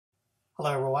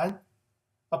Hello everyone.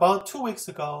 About 2 weeks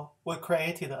ago, we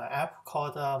created an app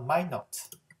called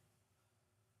MyNote.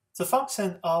 The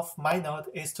function of MyNote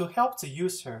is to help the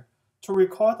user to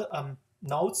record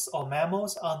notes or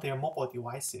memos on their mobile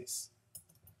devices.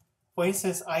 For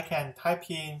instance, I can type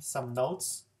in some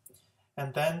notes,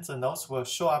 and then the notes will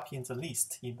show up in the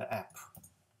list in the app.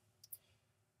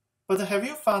 But have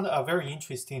you found a very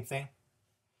interesting thing?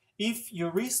 If you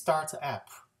restart the app,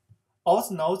 all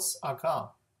the notes are gone.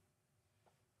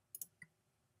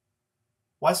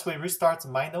 Once we restart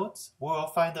MyNote, we will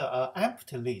find an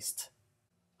empty list.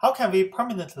 How can we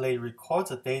permanently record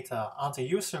the data on the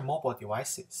user mobile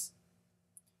devices?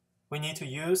 We need to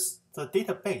use the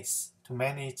database to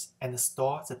manage and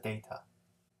store the data.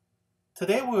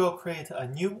 Today we will create a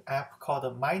new app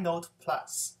called MyNote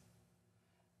Plus.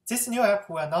 This new app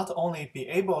will not only be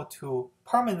able to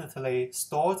permanently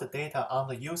store the data on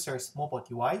the user's mobile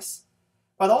device,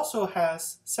 but also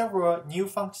has several new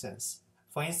functions.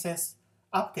 For instance,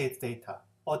 update data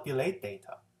or delete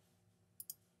data.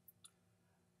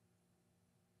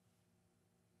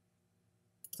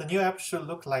 The new app should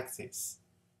look like this.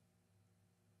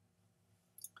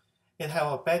 It has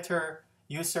a better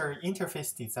user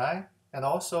interface design, and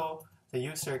also the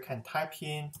user can type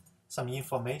in some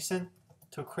information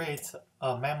to create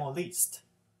a memo list.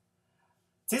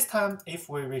 This time, if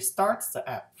we restart the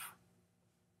app,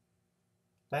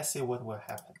 let's see what will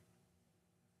happen.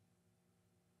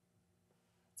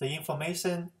 The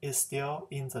information is still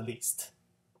in the list.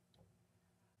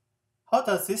 How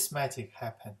does this magic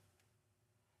happen?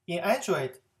 In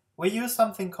Android, we use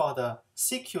something called a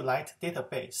SQLite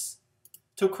database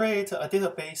to create a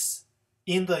database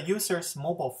in the user's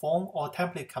mobile phone or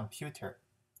tablet computer.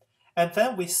 And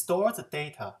then we store the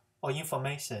data or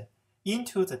information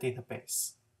into the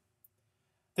database.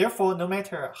 Therefore, no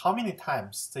matter how many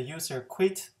times the user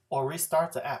quit or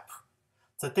restart the app,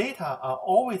 the data are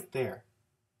always there,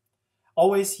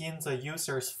 always in the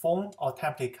user's phone or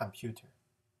tablet computer.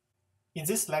 In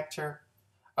this lecture,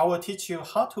 I will teach you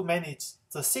how to manage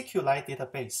the SQLite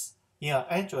database in an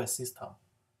Android system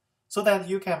so that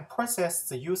you can process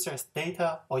the user's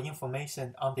data or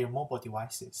information on their mobile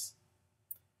devices.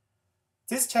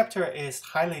 This chapter is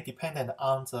highly dependent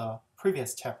on the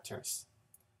previous chapters.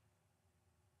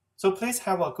 So please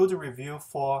have a good review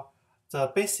for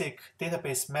the basic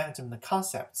database management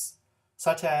concepts,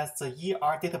 such as the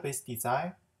ER database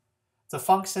design, the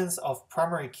functions of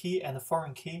primary key and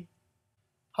foreign key,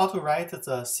 how to write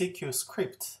the SQL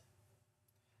script,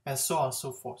 and so on and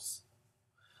so forth.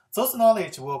 Those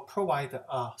knowledge will provide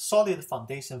a solid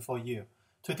foundation for you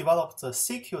to develop the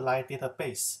SQLite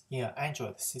database in an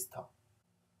Android system.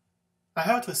 I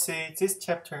have to say this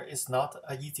chapter is not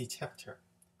an easy chapter,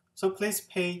 so please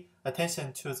pay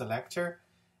attention to the lecture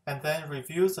and then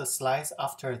review the slides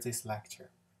after this lecture.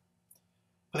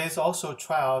 Please also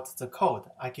try out the code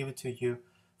I give to you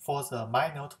for the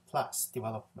MyNote Plus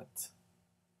development.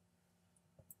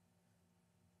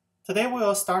 Today we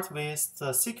will start with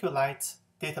the SQLite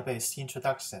database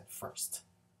introduction first.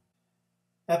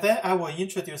 And then I will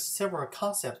introduce several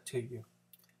concepts to you,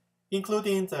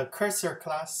 including the cursor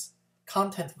class,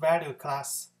 content value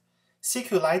class,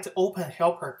 SQLite open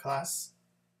helper class,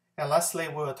 and lastly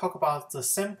we will talk about the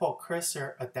simple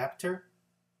cursor adapter.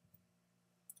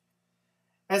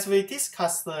 As we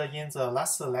discussed in the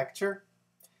last lecture,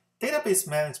 database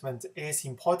management is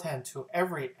important to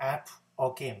every app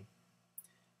or game.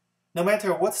 No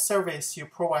matter what service you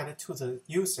provide to the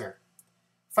user,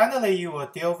 finally you will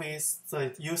deal with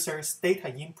the user's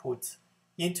data input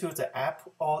into the app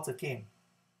or the game.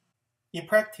 In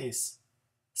practice,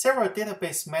 several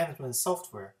database management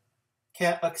software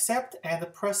can accept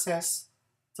and process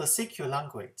the SQL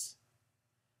language.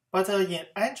 But in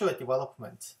Android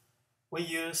development, we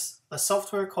use a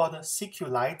software called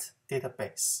SQLite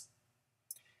database.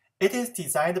 It is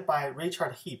designed by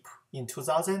Richard Heap in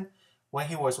 2000 when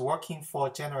he was working for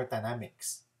General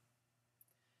Dynamics.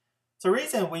 The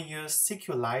reason we use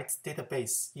SQLite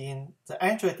database in the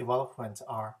Android development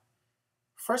are,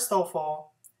 first of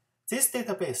all, this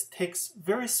database takes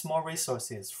very small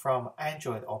resources from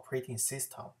Android operating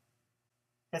system.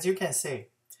 As you can see,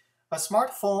 a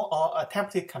smartphone or a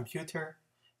tablet computer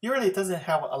usually doesn't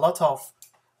have a lot of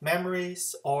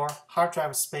memories or hard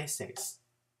drive spaces.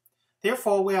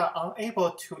 Therefore, we are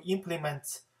unable to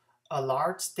implement a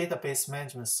large database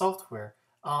management software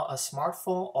on a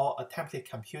smartphone or a tablet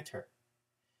computer.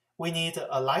 We need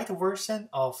a light version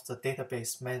of the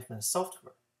database management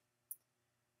software.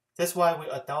 That's why we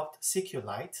adopt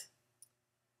SQLite.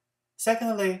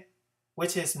 Secondly,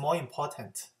 which is more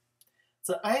important,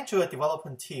 the Android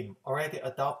development team already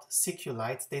adopted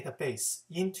SQLite database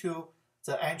into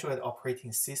the Android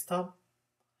operating system,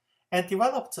 and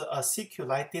developed a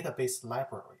SQLite database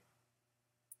library.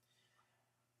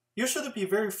 You should be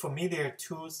very familiar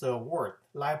to the word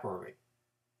library.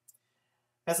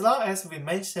 As long as we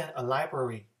mention a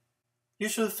library, you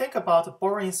should think about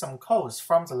borrowing some codes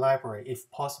from the library if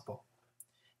possible.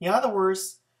 In other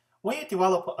words, when you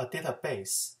develop a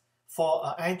database for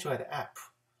an Android app,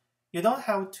 you don't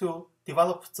have to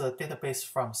develop the database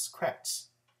from scratch.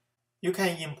 You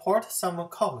can import some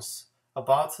codes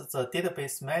about the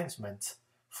database management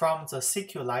from the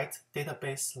SQLite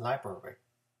database library.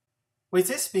 With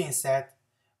this being said,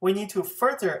 we need to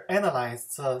further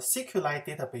analyze the SQLite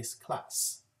database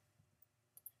class.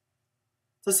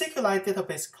 The SQLite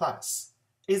database class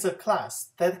is a class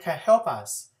that can help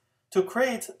us to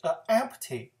create an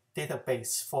empty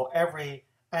database for every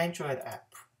Android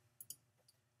app.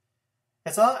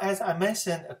 As long as I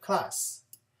mentioned a class,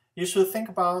 you should think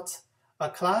about a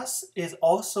class is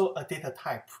also a data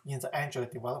type in the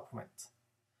Android development.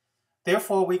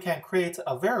 Therefore, we can create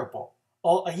a variable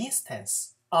or an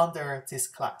instance under this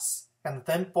class and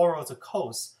then borrow the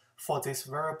codes for this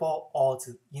variable or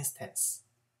the instance.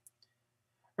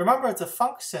 Remember, the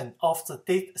function of the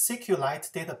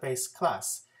SQLite database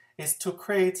class is to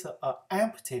create an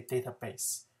empty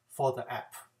database for the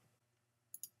app.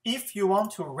 If you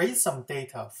want to read some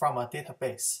data from a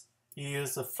database, you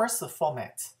use the first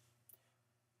format.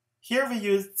 Here we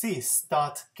use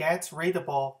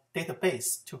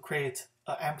this.getReadableDatabase to create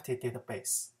an empty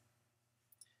database.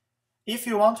 If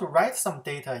you want to write some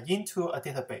data into a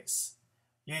database,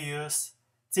 you use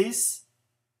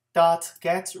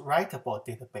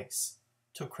this.getWritable.database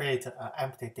to create an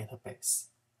empty database.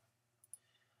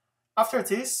 After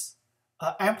this,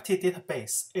 an empty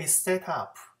database is set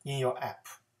up in your app.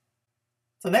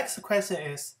 The next question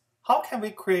is, how can we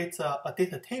create a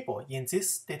data table in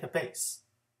this database?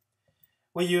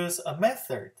 We use a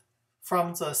method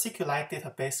from the SQLite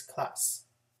database class.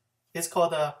 It's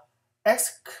called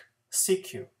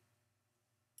xSQ.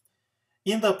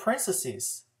 In the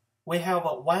parentheses, we have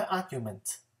one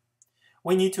argument.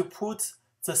 We need to put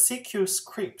the SQ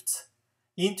script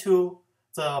into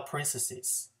the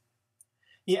parentheses.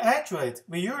 In Android,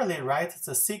 we usually write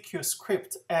the SQ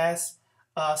script as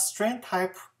a string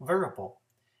type variable,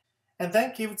 and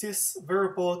then give this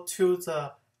variable to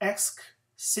the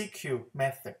xSQ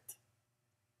method.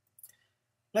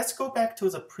 Let's go back to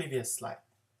the previous slide.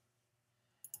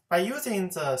 By using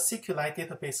the SQLite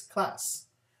database class,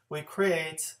 we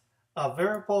create a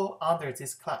variable under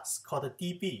this class called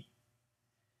db,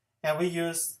 and we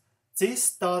use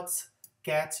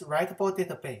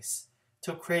this.getWritable.database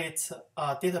to create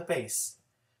a database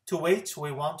to which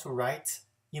we want to write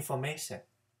information.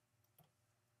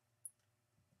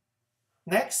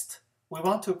 Next, we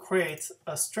want to create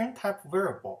a string type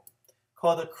variable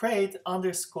called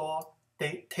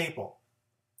create_table,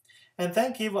 and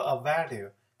then give a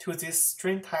value to this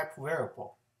string type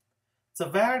variable. The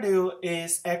value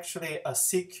is actually a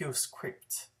SQ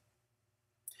script.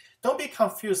 Don't be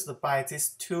confused by these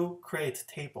two create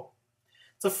table.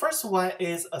 The first one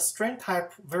is a string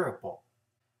type variable.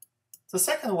 The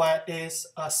second one is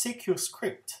a SQ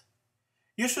script.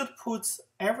 You should put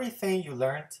everything you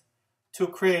learned to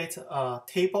create a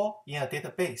table in a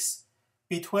database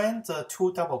between the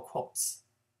two double quotes.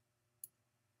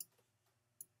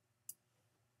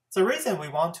 The reason we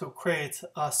want to create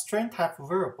a string type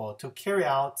variable to carry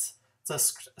out the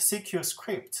SQ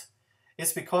script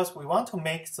is because we want to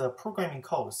make the programming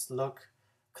codes look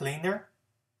cleaner.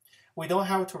 We don't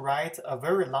have to write a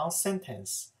very long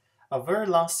sentence, a very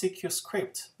long SQ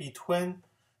script between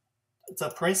the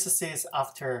parentheses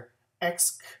after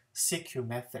xSQ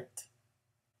method.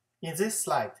 In this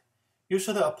slide, you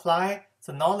should apply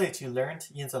the knowledge you learned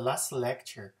in the last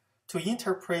lecture to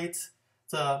interpret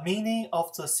the meaning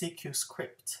of the SQ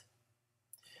script.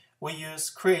 We use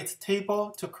create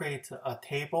table to create a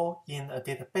table in a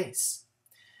database,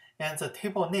 and the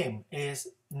table name is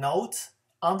note_table.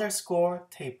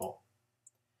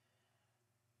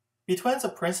 Between the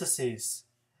parentheses,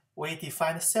 we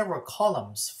define several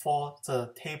columns for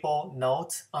the table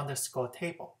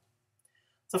note_table.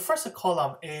 The first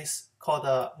column is called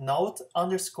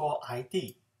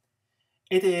note_id.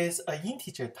 It is an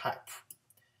integer type.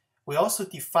 We also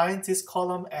define this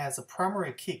column as a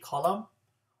primary key column.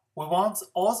 We want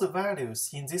all the values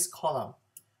in this column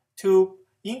to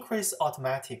increase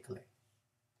automatically.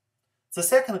 The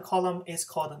second column is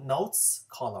called notes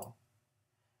column.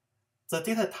 The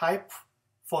data type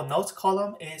for notes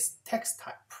column is text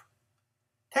type.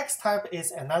 Text type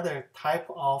is another type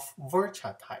of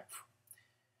virtual type.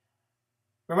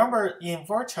 Remember, in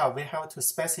virtual, we have to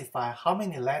specify how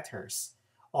many letters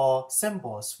or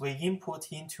symbols we input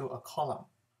into a column.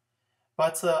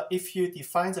 But if you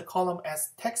define the column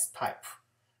as text type,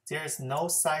 there is no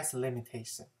size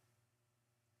limitation.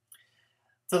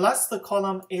 The last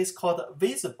column is called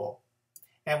visible,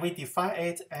 and we define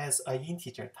it as an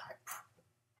integer type.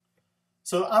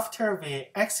 So after we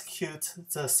execute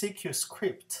the CQ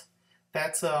script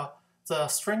that the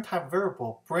string type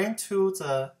variable bring to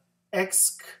the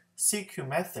execQ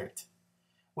method,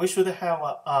 we should have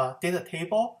a data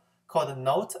table called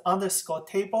note underscore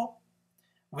table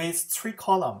with 3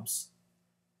 columns,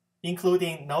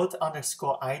 including note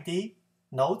underscore ID,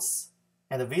 notes,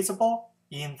 and visible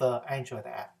in the Android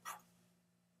app.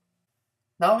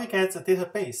 Now we get the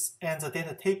database and the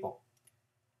data table.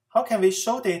 How can we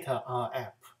show data on an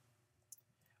app?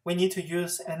 We need to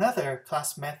use another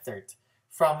class method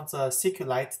from the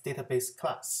SQLite database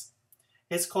class.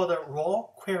 It's called a raw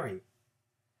query.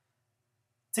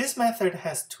 This method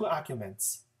has 2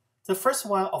 arguments. The first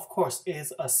one, of course,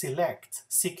 is a select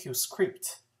CQ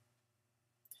script.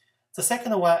 The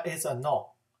second one is a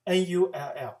null,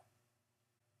 N-U-L-L.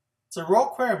 The raw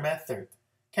query method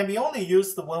can be only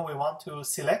used when we want to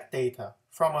select data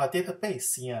from a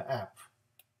database in an app.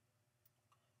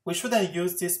 We shouldn't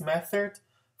use this method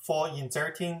for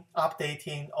inserting,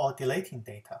 updating, or deleting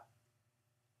data.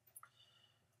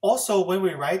 Also, when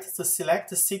we write the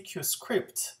select CQ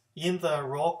script in the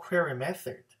raw query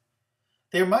method,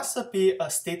 there must be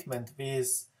a statement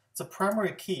with the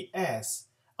primary key as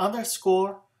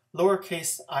underscore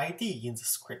lowercase id in the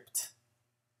script.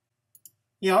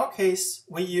 In our case,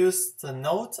 we use the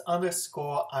note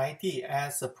underscore id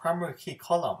as the primary key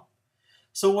column.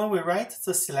 So when we write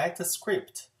the select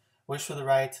script, we should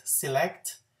write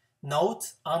select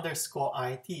note underscore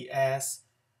id as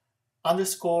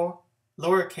underscore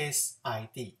lowercase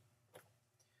id.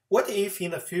 What if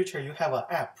in the future you have an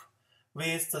app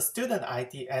with the student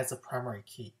ID as the primary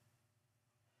key?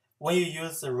 When you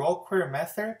use the raw query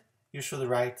method, you should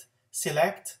write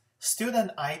select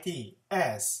student ID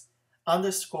as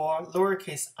underscore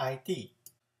lowercase id.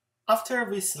 After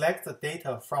we select the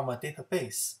data from a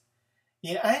database,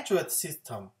 in Android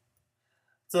system,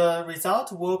 the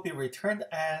result will be returned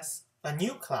as a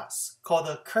new class called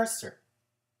a cursor.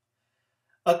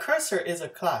 A cursor is a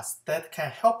class that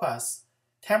can help us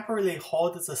temporarily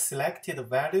hold the selected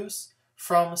values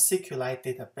from SQLite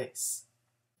database.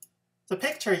 The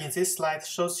picture in this slide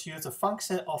shows you the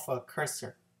function of a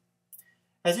cursor.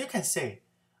 As you can see,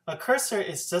 a cursor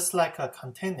is just like a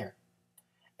container.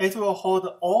 It will hold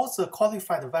all the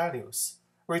qualified values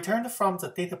returned from the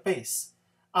database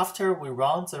after we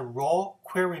run the raw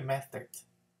query method.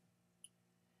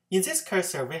 In this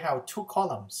cursor, we have 2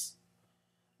 columns.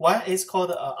 One is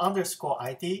called underscore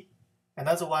ID,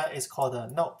 another one is called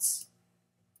notes.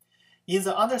 In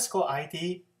the underscore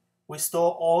ID, we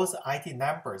store all the ID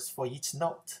numbers for each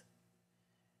note.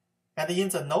 And in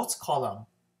the notes column,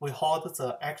 we hold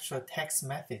the actual text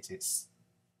messages.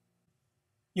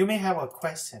 You may have a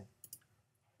question.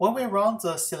 When we run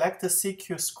the select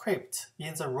CQ script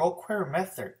in the raw query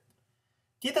method,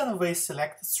 didn't we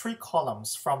select 3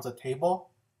 columns from the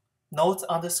table? Note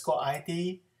underscore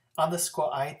ID,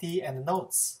 and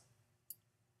notes.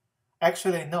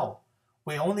 Actually, no.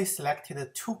 We only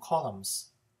selected 2 columns.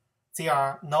 They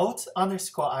are note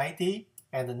underscore ID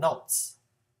and notes.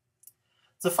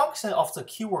 The function of the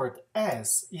keyword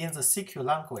as in the CQ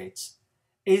language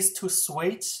is to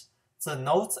switch the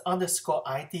note underscore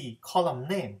ID column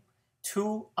name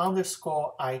to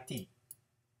underscore ID.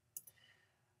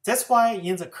 That's why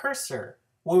in the cursor,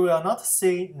 we will not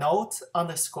see note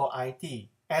underscore ID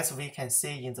as we can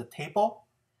see in the table,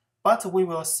 but we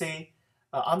will see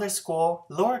underscore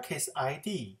lowercase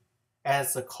id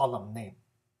as the column name.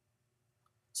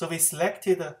 So we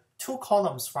selected 2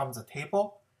 columns from the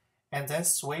table and then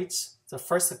switch the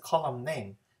first column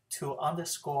name to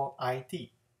underscore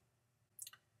id.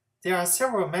 There are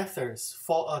several methods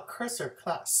for a cursor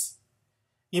class.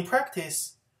 In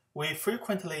practice, we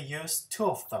frequently use 2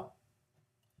 of them.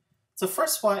 The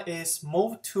first one is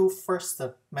move to first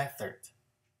method.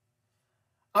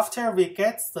 After we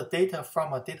get the data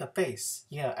from a database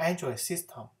in an Android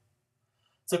system,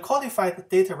 the qualified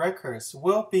data records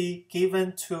will be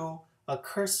given to a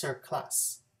cursor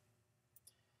class.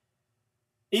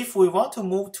 If we want to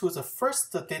move to the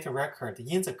first data record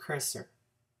in the cursor,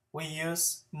 we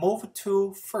use move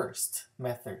to first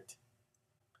method.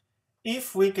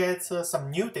 If we get some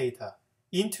new data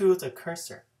into the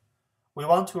cursor, we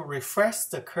want to refresh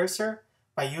the cursor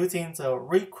by using the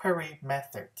requery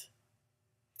method.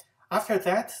 After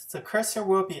that, the cursor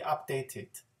will be updated.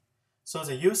 so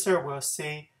the user will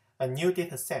see a new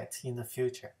data set in the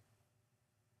future.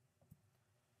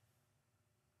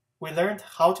 We learned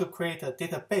how to create a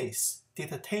database,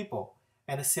 data table,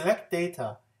 and select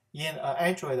data in an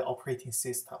Android operating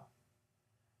system.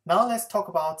 Now let's talk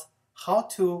about how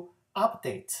to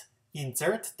update,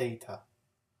 insert data.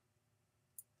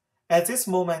 At this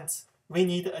moment, we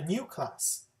need a new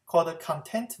class called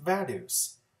content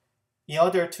values in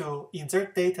order to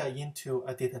insert data into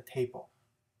a data table.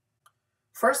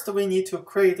 First, we need to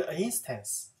create an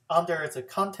instance under the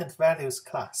content values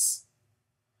class.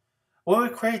 When we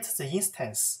create the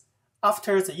instance,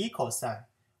 after the equal sign,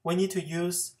 we need to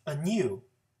use a new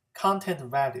content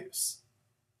values.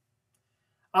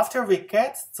 After we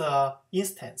get the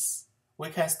instance, we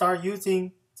can start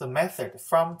using the method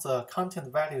from the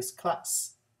content values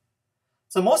class.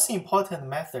 The most important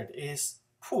method is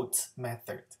put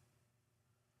method.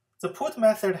 The put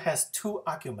method has two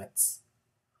arguments.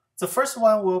 The first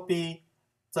one will be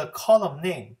the column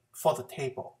name for the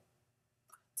table.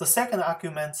 The second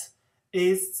argument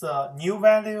is the new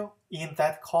value in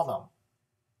that column.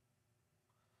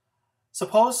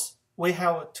 Suppose we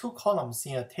have two columns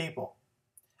in a table.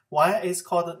 One is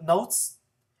called notes,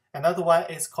 another one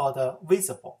is called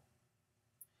visible.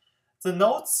 The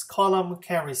notes column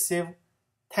can receive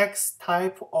text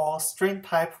type or string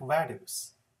type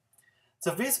values.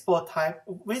 The visible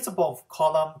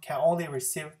column can only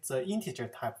receive the integer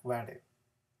type value.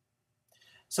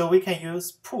 So we can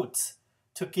use put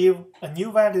to give a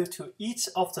new value to each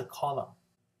of the column.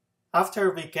 After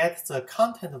we get the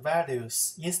content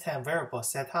values instance variable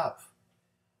set up,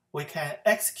 we can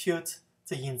execute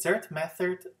the insert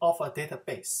method of a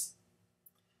database.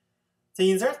 The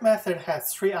insert method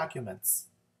has three arguments.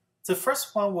 The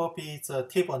first one will be the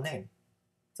table name.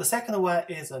 The second one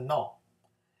is a null.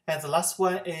 And the last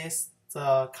one is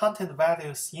the content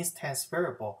values instance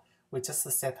variable we just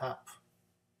set up.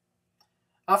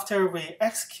 After we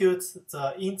execute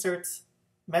the insert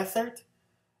method,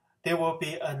 there will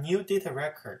be a new data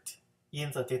record in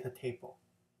the data table.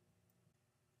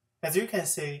 As you can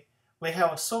see, we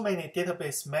have so many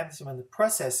database management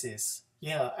processes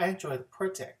in an Android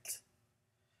project.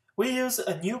 We use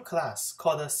a new class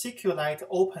called SQLite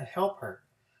Open Helper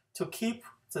to keep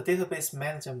the database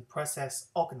management process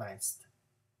organized.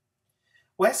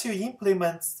 Once you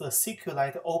implement the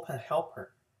SQLite Open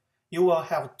Helper, you will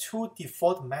have two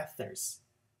default methods.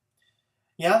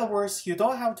 In other words, you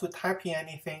don't have to type in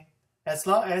anything. As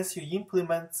long as you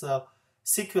implement the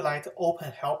SQLite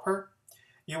Open Helper,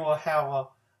 you will have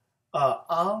an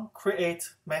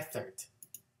onCreate method.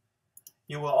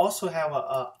 You will also have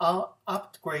an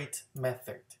onUpgrade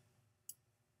method.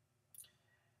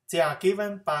 They are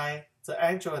given by the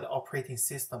Android operating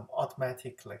system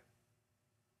automatically.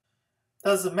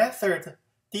 Does the method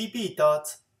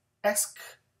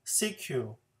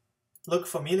db.execSQ look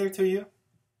familiar to you?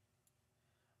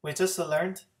 We just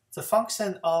learned the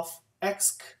function of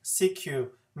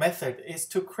execSQ method is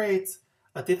to create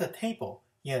a data table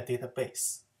in a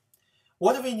database.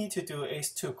 What we need to do is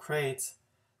to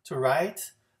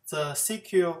write the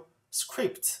SQL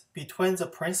script between the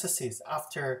parentheses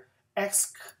after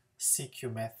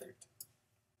execSQ method.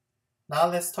 Now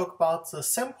let's talk about the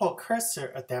simple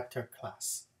cursor adapter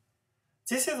class.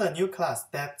 This is a new class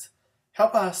that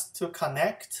helps us to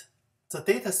connect the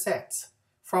data set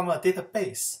from a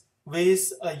database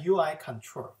with a UI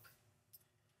control.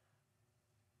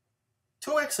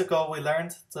 2 weeks ago, we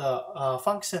learned the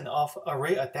function of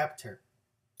array adapter.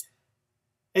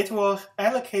 It will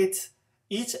allocate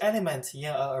each element in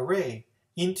an array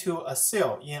into a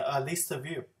cell in a list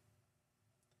view.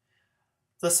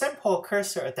 The simple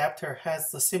cursor adapter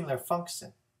has the similar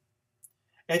function.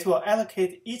 It will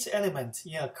allocate each element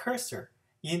in a cursor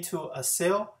into a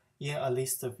cell in a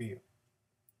list view.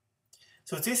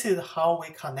 So this is how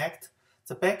we connect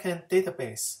the backend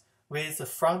database with the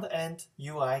front-end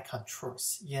UI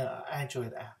controls in an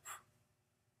Android app.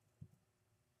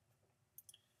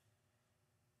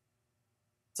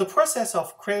 The process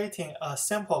of creating a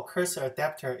simple cursor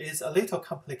adapter is a little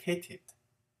complicated.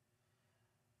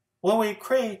 When we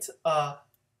create a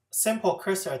simple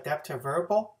cursor adapter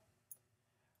variable,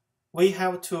 we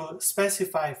have to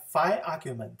specify 5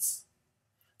 arguments.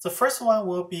 The first one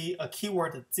will be a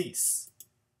keyword this.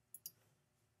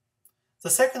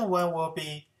 The second one will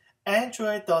be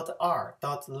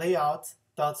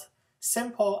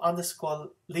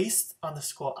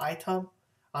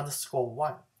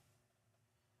android.r.layout.simple_list_item_1.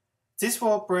 This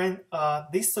will bring a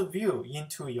list view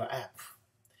into your app.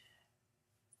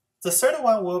 The third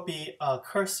one will be a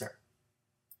cursor.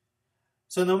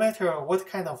 So no matter what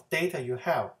kind of data you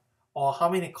have or how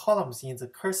many columns in the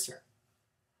cursor,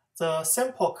 the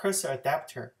simple cursor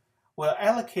adapter will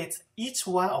allocate each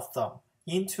one of them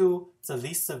into the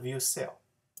list view cell.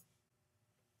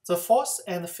 The fourth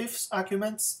and fifth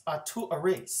arguments are two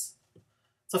arrays.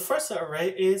 The first array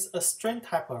is a string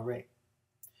type array.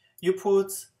 You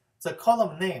put the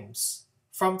column names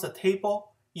from the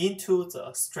table into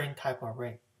the string type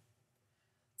array.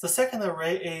 The second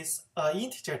array is an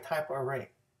integer type array.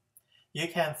 You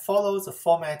can follow the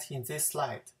format in this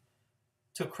slide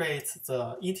to create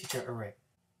the integer array.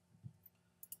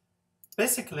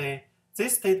 Basically,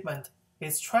 this statement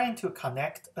is trying to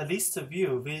connect a list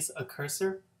view with a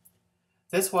cursor.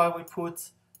 That's why we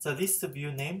put the list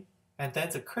view name and then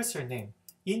the cursor name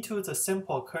into the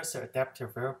simple cursor adapter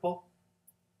variable.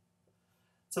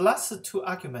 The last two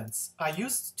arguments are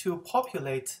used to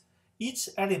populate each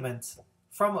element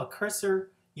from a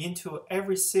cursor into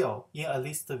every cell in a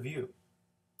list view.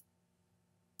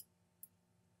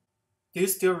 Do you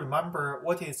still remember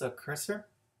what is a cursor?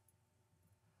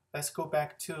 Let's go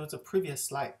back to the previous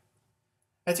slide.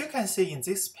 As you can see in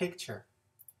this picture,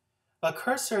 a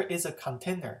cursor is a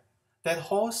container that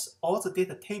holds all the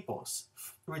data tables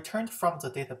returned from the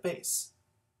database.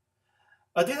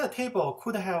 A data table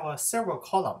could have several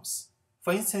columns.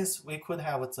 For instance, we could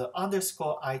have the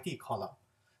underscore ID column,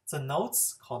 the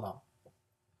notes column.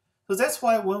 So that's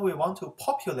why when we want to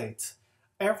populate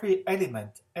every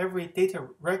element, every data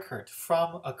record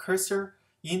from a cursor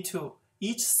into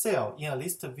each cell in a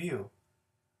list view,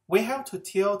 we have to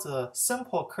tell the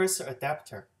simple cursor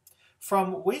adapter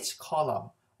from which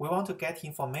column we want to get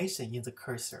information in the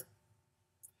cursor.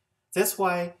 That's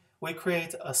why we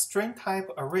create a string type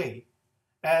array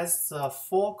as the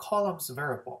 4 columns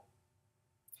variable.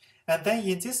 And then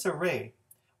in this array,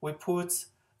 we put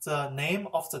the name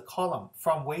of the column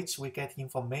from which we get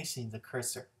information in the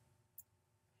cursor.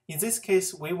 In this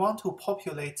case, we want to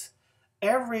populate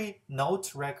every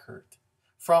note record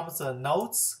from the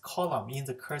notes column in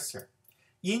the cursor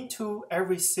into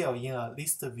every cell in a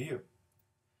list view.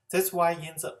 That's why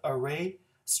in the array,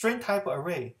 string type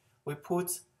array, we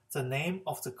put the name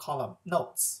of the column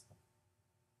notes.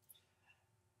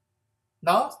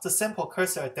 Now the simple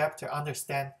cursor adapter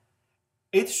understands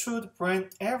it should bring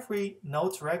every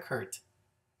note record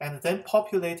and then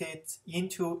populate it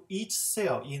into each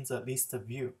cell in the list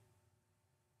view.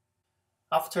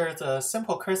 After the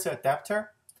simple cursor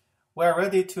adapter, we are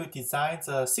ready to design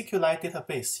the SQLite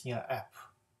database in an app.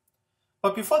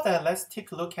 But before that, let's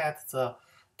take a look at the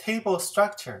table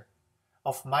structure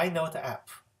of MyNote app.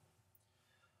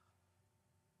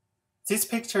 This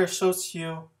picture shows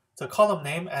you the column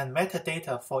name and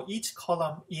metadata for each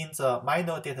column in the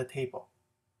MyNote data table.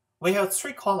 We have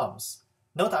 3 columns.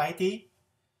 Node ID,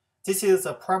 this is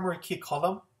the primary key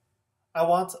column. I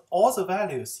want all the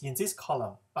values in this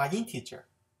column are integer,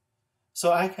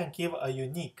 so I can give a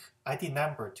unique ID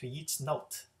number to each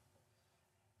node.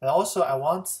 And also I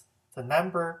want the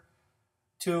number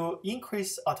to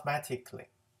increase automatically.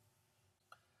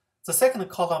 The second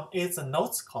column is the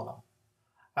nodes column.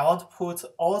 I want to put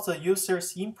all the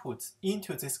user's input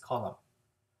into this column.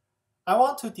 I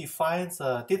want to define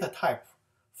the data type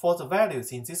for the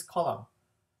values in this column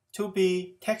to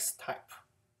be text type.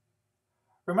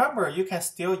 Remember, you can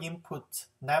still input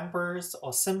numbers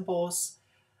or symbols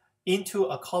into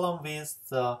a column with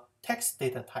the text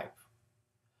data type.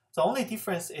 The only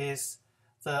difference is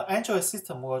the Android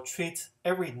system will treat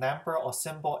every number or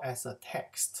symbol as a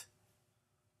text.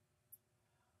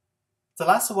 The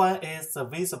last one is the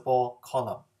visible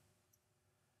column.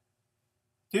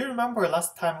 Do you remember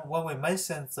last time when we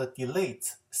mentioned the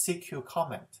delete CQ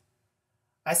comment?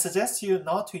 I suggest you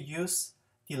not to use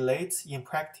delete in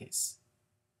practice.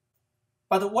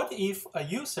 But what if a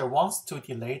user wants to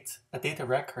delete a data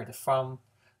record from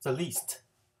the list?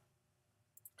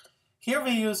 Here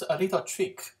we use a little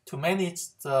trick to manage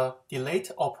the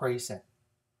delete operation.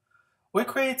 We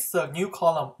create the new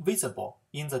column visible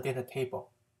in the data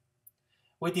table.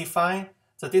 We define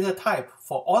the data type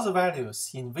for all the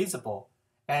values in visible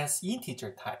as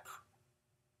integer type.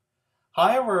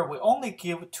 However, we only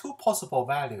give 2 possible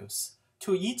values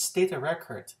to each data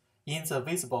record in the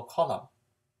visible column,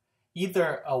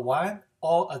 either a 1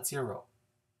 or a 0.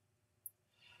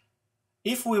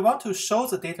 If we want to show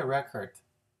the data record,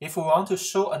 if we want to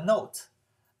show a note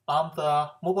on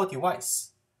the mobile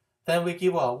device, then we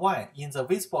give a 1 in the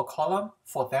visible column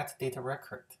for that data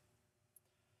record.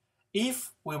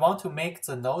 If we want to make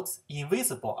the note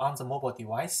invisible on the mobile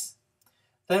device,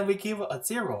 then we give a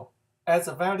 0 as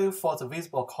a value for the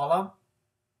visible column.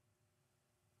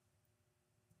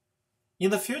 In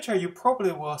the future, you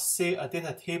probably will see a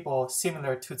data table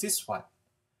similar to this one.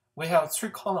 We have 3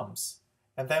 columns,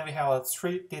 and then we have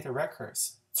 3 data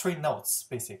records. 3 nodes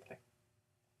basically.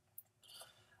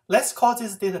 Let's call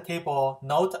this data table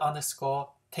node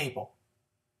underscore table.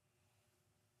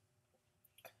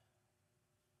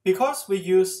 Because we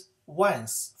use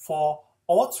ones for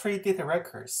all 3 data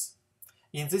records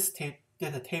in this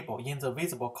data table in the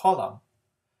visible column,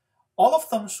 all of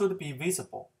them should be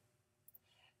visible.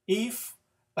 If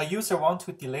a user wants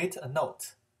to delete a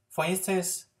node, for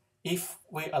instance, if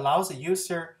we allow the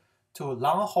user to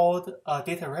long hold a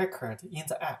data record in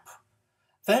the app,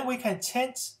 then we can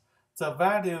change the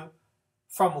value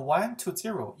from 1 to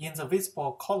 0 in the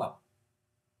visible column.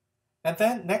 And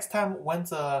then next time when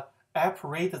the app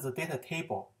reads the data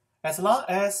table, as long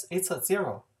as it's a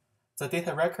 0, the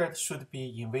data record should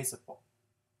be invisible.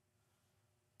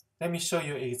 Let me show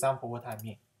you an example what I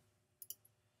mean.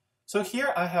 So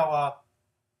here I have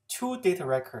 2 data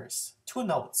records, 2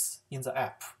 nodes in the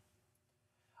app.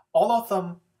 All of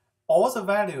them, all the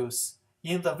values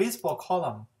in the visible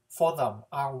column for them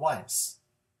are ones.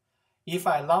 If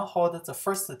I long hold the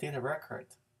first data record,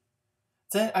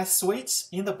 then I switch,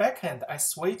 in the backend, I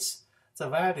switch the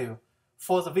value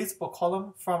for the visible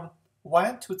column from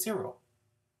 1 to 0.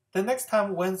 The next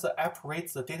time when the app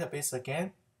reads the database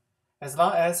again, as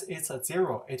long as it's a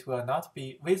 0, it will not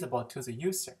be visible to the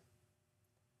user.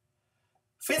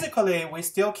 Physically, we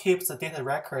still keep the data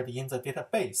record in the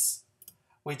database.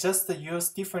 We just use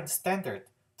different standards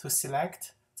to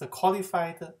select the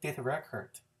qualified data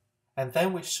record, and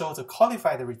then we show the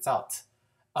qualified result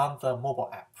on the mobile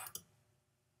app.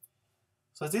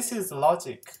 So this is the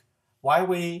logic why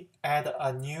we add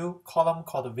a new column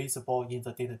called visible in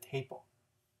the data table.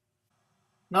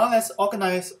 Now let's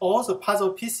organize all the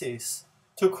puzzle pieces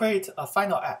to create a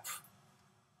final app.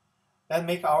 Let's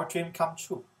make our dream come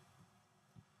true.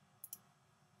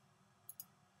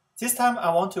 This time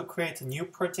I want to create a new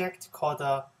project called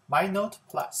MyNote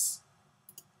Plus.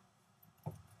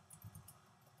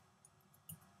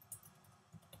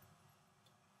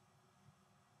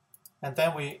 And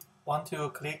then we want to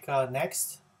click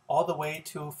Next all the way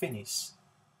to Finish.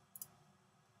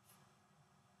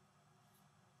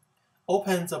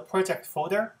 Open the project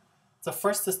folder. The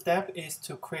first step is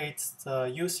to create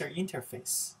the user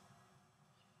interface.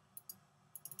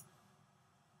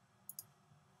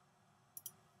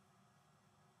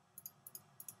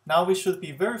 Now we should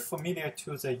be very familiar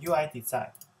to the UI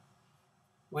design.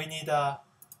 We need a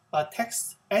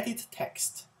text, edit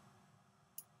text.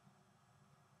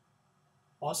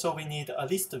 Also, we need a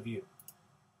list view.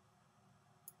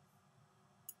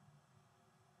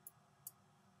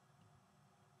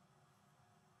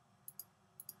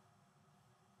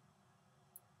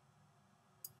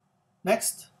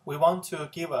 Next, we want to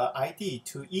give an ID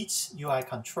to each UI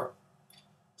control.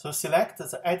 So select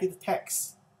the edit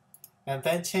text and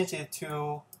then change it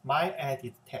to my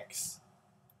edit text.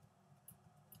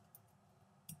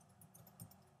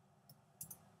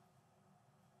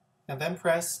 And then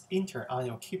press Enter on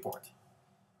your keyboard.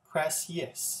 Press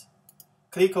Yes.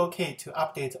 Click OK to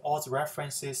update all the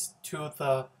references to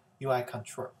the UI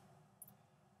control.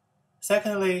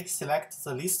 Secondly, select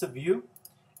the list view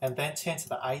and then change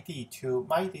the ID to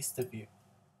my list view.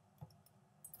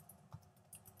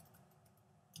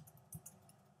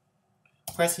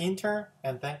 Press Enter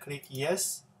and then click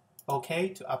Yes, OK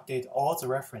to update all the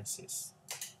references.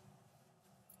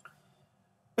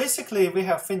 Basically, we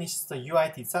have finished the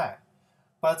UI design,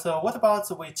 but what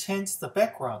about we change the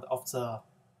background of the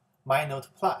MyNote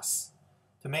Plus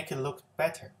to make it look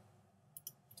better?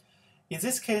 In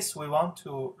this case, we want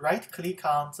to right-click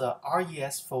on the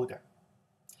RES folder,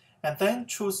 and then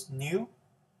choose New,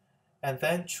 and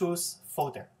then choose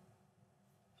Folder.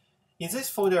 In this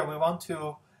folder, we want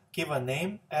to give a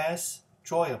name as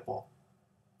Drawable,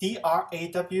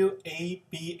 D-R-A-W-A-B-L-E,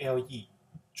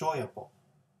 Drawable.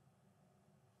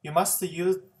 You must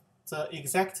use the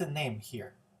exact name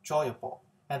here, Drawable,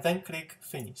 and then click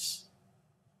Finish.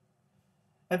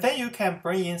 And then you can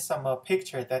bring in some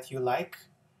picture that you like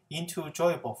into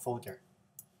Drawable folder.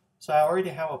 So I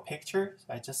already have a picture,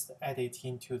 so I just add it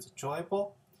into the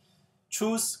Drawable.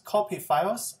 Choose Copy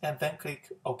Files, and then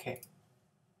click OK.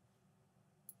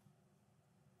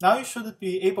 Now you should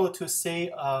be able to see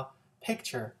a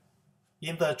picture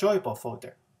in the Drawable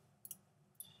folder.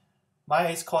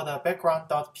 Mine is called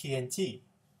background.png.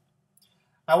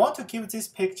 I want to give this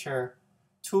picture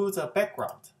to the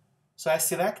background. So I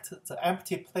select the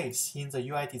empty place in the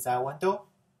UI design window.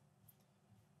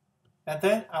 And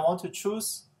then I want to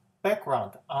choose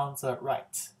background on the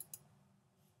right.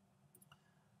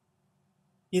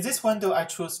 In this window, I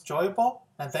choose Drawable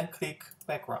and then click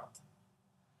background.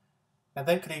 And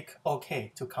then click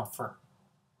OK to confirm.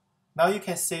 Now you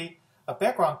can see a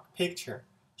background picture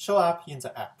show up in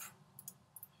the app.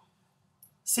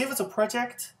 Save the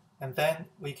project, and then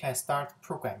we can start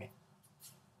programming.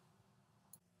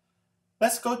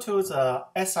 Let's go to the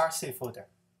src folder.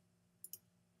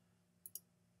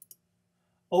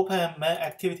 Open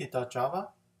mainActivity.java.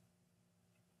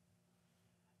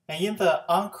 And in the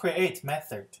onCreate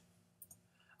method,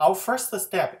 our first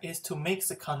step is to make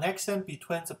the connection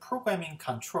between the programming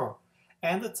control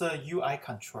and the UI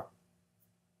control.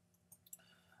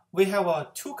 We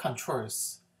have two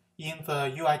controls in the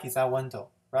UI design window,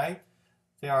 right?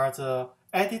 There are the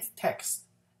edit text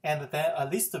and then a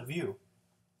list view.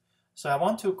 So I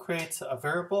want to create a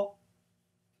variable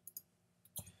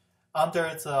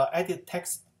under the edit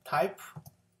text type,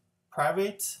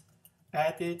 private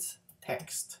edit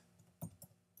text.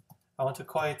 I want to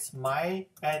call it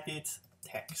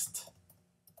myEditText.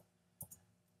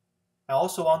 I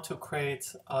also want to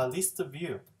create a list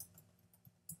view.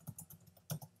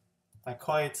 I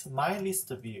call it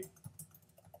myListView.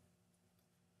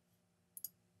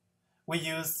 We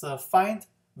use the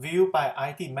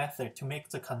findViewById method to make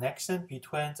the connection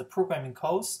between the programming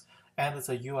codes and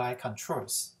the UI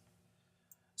controls.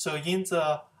 So in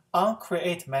the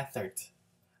onCreate method,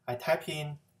 I type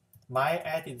in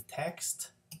myEditText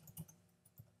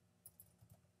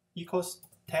equals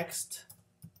text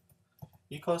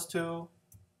equals to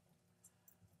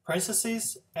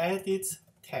parentheses edit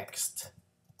text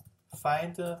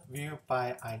find view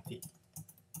by ID.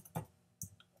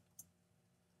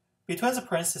 Between the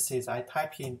parentheses, I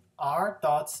type in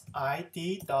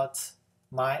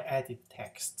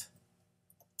r.id.myEditText.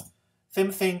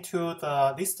 Same thing to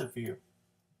the list view.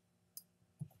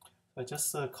 So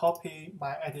just copy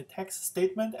my edit text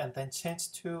statement and then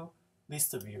change to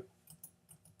list view.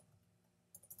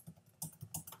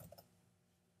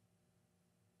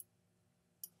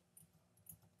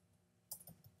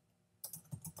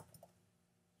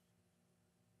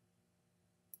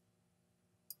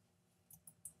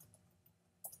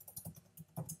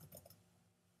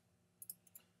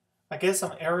 I get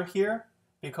some error here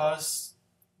because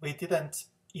we didn't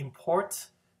import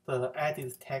the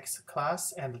edit text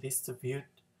class and list view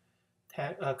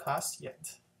class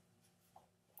yet.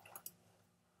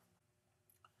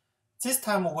 This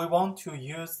time we want to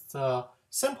use the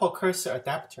simple cursor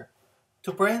adapter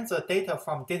to bring the data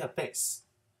from database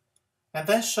and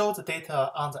then show the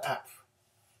data on the app.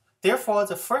 Therefore,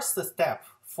 the first step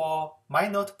for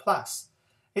MyNote Plus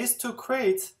is to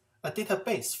create a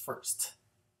database first.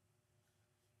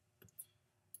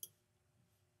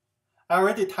 I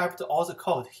already typed all the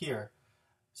code here,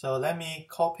 so let me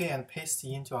copy and paste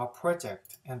it into our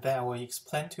project, and then I will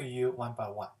explain to you one by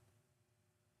one.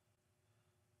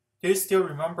 Do you still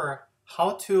remember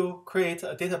how to create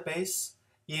a database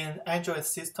in Android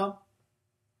system?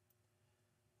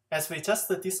 As we just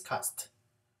discussed,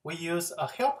 we use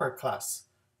a helper class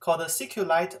called a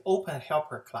SQLite Open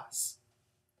Helper class.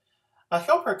 A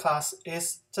helper class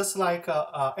is just like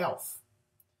an elf.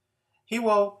 He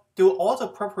will do all the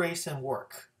preparation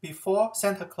work before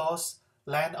Santa Claus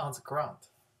lands on the ground.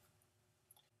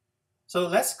 So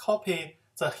let's copy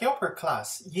the helper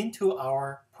class into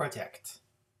our project.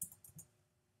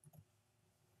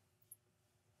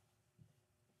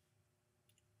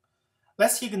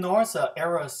 Let's ignore the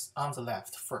errors on the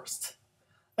left first.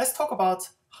 Let's talk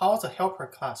about how the helper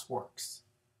class works.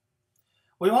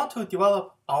 We want to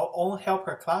develop our own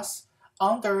helper class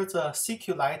under the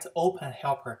SQLite Open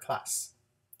Helper class.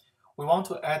 We want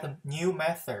to add new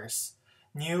methods,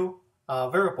 new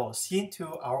variables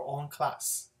into our own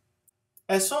class.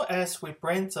 As soon as we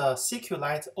bring the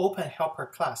SQLite Open Helper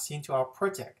class into our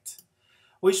project,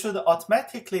 we should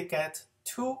automatically get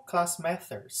two class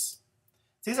methods.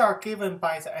 These are given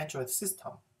by the Android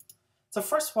system. The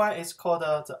first one is called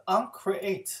the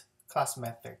onCreate class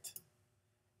method.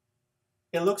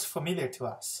 It looks familiar to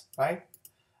us, right?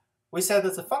 We said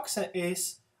that the function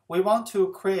is we want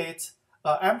to create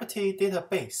an empty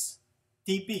database,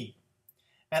 DB,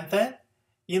 and then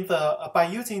by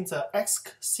using the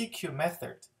execQ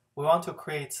method, we want to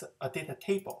create a data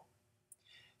table.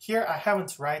 Here I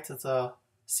haven't written the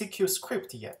CQ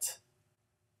script yet.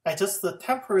 I just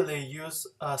temporarily use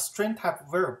a string type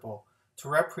variable to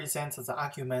represent the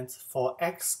argument for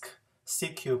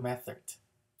execQ method.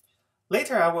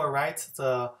 Later I will write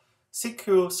the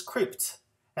CQ script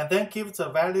and then give the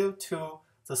value to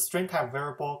the string type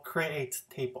variable create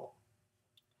table.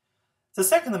 The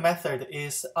second method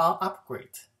is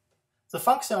onUpgrade. The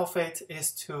function of it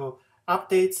is to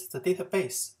update the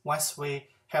database once we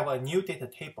have a new data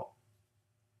table.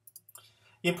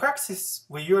 In practice,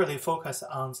 we usually focus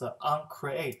on the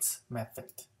onCreate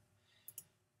method.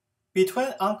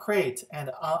 Between onCreate and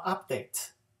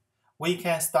onUpdate, we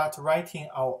can start writing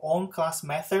our own class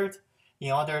method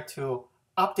in order to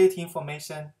update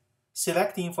information,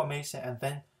 select the information, and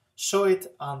then show it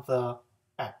on the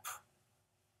app.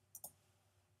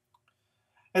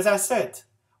 As I said,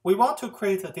 we want to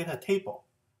create a data table,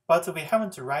 but we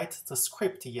haven't write the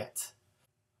script yet.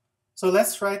 So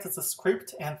let's write the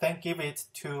script and then give it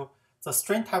to the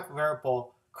string type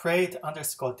variable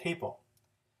create_table.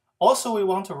 Also, we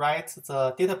want to write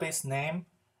the database name.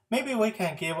 Maybe we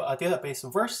can give a database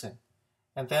version,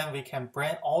 and then we can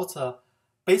bring all the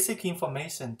basic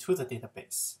information to the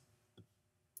database.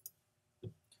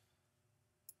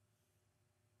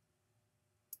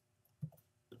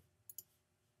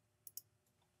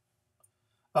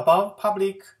 Above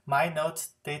public MyNote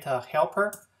data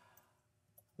helper,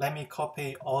 let me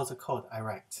copy all the code I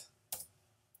write.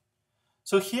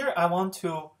 So here I want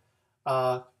to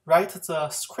write the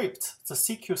script, the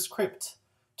CQ script,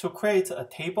 to create a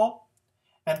table,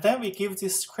 and then we give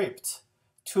this script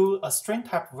to a string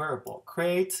type variable,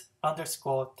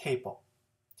 create_table.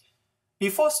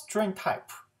 Before string type,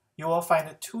 you will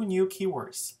find two new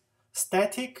keywords,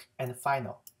 static and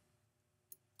final.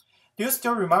 Do you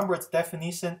still remember the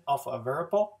definition of a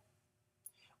variable?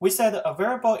 We said a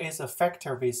variable is a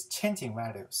vector with changing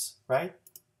values, right?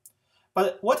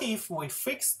 But what if we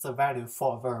fix the value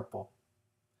for a variable?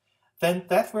 Then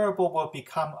that variable will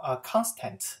become a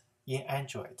constant in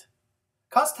Android.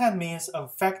 Constant means a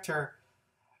vector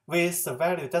with the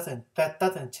value that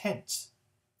doesn't change.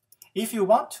 If you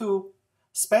want to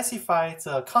specify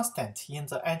the constant in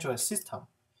the Android system,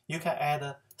 you can add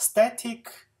a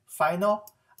static final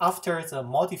after the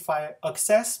modifier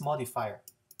access modifier.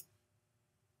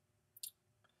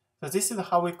 So this is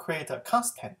how we create a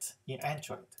constant in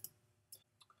Android.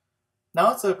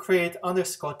 Now the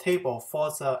create_table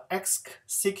for the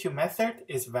execQ method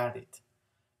is valid,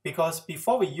 because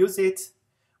before we use it,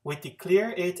 we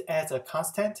declare it as a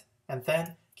constant and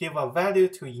then give a value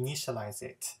to initialize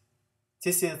it.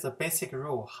 This is the basic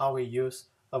rule how we use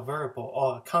a variable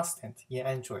or a constant in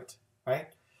Android,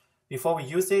 right? Before we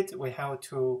use it, we have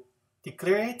to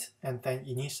declare it and then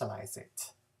initialize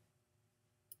it.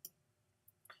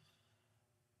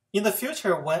 In the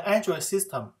future, when Android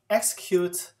system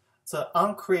executes the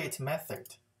onCreate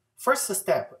method, first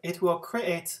step, it will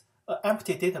create an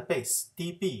empty database,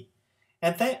 DB,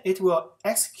 and then it will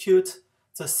execute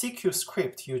the CQ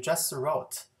script you just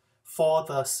wrote for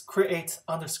the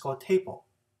create_table.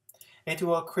 It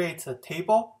will create a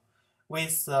table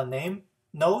with the name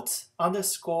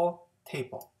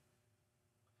note_table.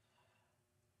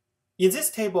 In this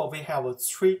table, we have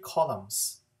 3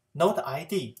 columns, node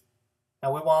ID,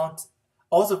 and we want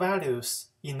all the values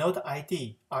in node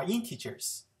ID are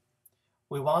integers.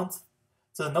 We want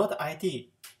the node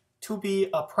ID to be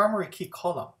a primary key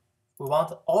column. We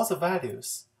want all the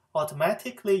values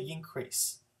automatically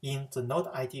increase in the node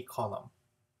ID column.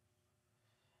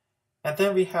 And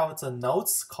then we have the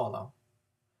nodes column.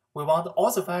 We want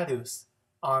all the values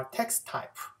are text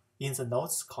type in the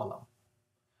nodes column.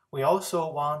 We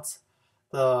also want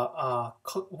the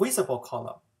visible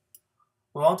column.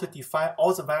 We want to define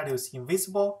all the values in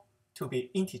visible to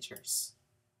be integers.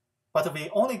 But we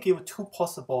only give 2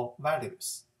 possible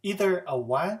values, either a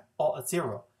 1 or a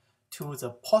 0, to the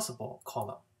possible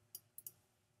column.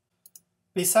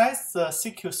 Besides the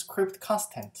CQ script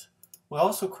constant, we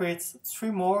also create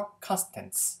 3 more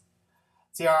constants.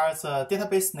 They are the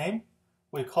database name.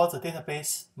 We call the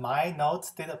database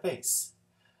MyNote database.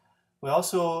 We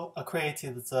also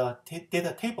created the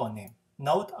data table name,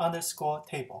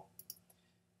 note_table.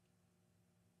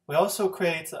 We also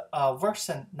create a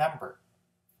version number.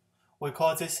 We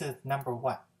call this number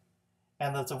 1.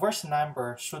 And the version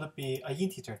number should be an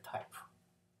integer type.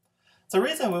 The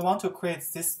reason we want to create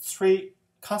these 3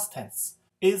 constants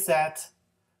is that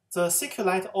the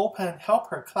SQLite Open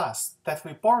Helper class that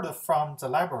we borrowed from the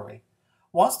library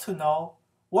wants to know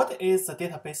what is the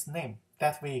database name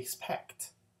that we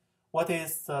expect, what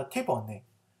is the table name,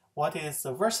 what is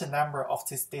the version number of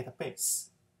this database.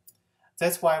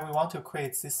 That's why we want to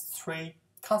create these 3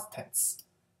 constants.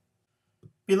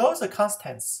 Below the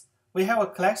constants, we have a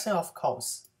collection of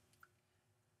codes.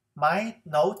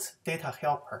 MyNote data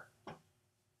helper.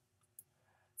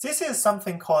 This is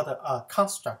something called a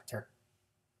constructor.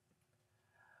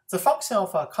 The function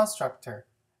of a constructor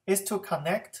is to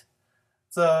connect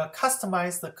the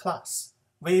customized class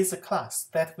with the class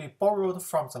that we borrowed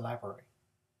from the library.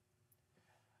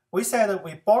 We said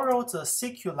we borrowed the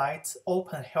SQLite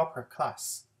Open Helper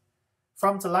class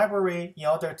from the library in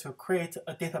order to create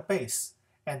a database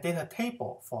and data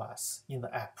table for us in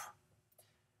the app.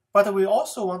 But we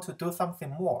also want to do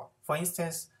something more. For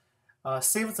instance,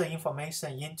 save the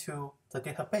information into the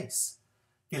database,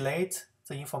 delete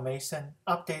the information,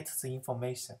 update the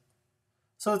information.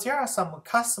 So there are some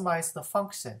customized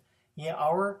functions in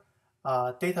our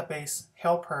database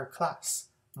helper class,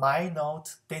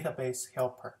 MyNote database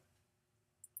helper.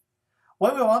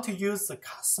 When we want to use the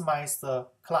customized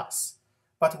class,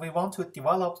 but we want to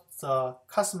develop the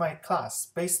customized class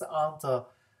based on the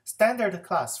standard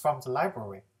class from the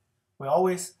library, we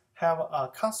always have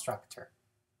a constructor.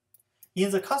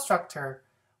 In the constructor,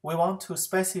 we want to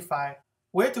specify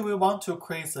where do we want to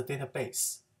create the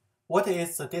database, what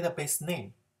is the database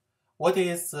name, what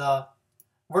is the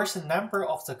version number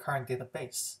of the current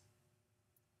database.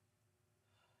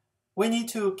 We need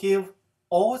to give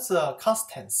all the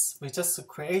constants we just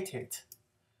created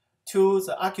to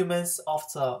the arguments of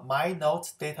the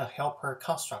MyNote data helper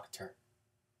constructor.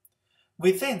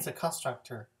 Within the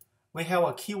constructor, we have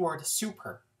a keyword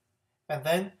super, and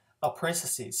then a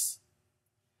parentheses.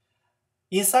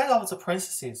 Inside of the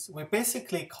parentheses, we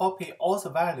basically copy all the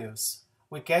values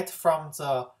we get from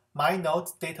the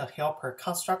MyNote data helper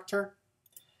constructor,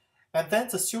 and then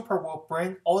the super will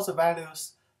bring all the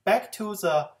values back to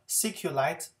the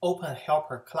SQLite open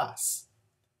helper class.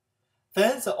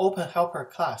 Then the open helper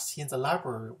class in the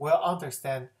library will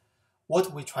understand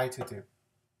what we try to do.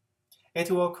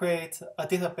 It will create a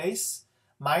database,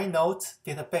 MyNote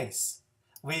database,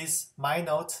 with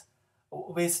MyNote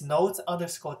with nodes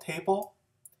underscore table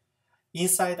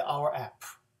inside our app.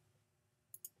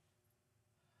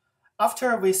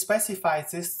 After we specify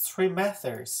these three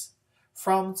methods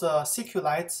from the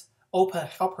SQLite open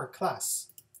helper class,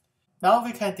 now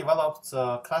we can develop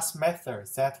the class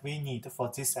methods that we need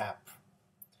for this app.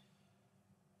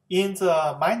 In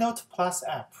the MyNote Plus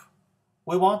app,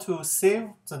 we want to save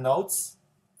the nodes,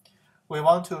 we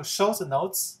want to show the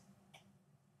nodes,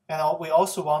 and we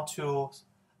also want to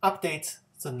update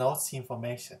the nodes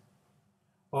information.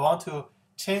 We want to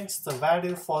change the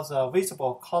value for the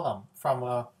visible column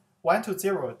from 1 to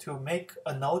 0 to make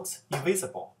a node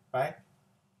invisible, right?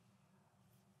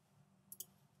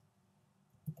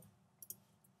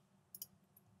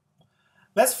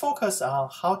 Let's focus on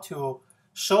how to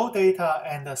show data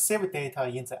and save data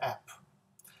in the app.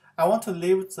 I want to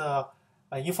leave the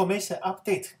information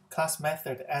update class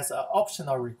method as an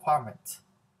optional requirement.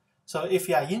 So if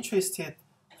you are interested,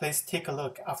 please take a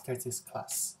look after this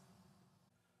class.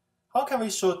 How can we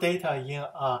show data in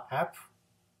an app?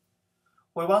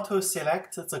 We want to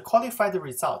select the qualified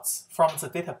results from the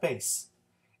database,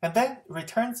 and then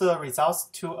return the results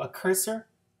to a cursor.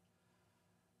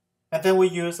 And then we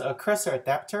use a cursor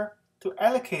adapter to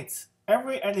allocate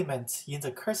every element in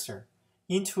the cursor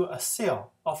into a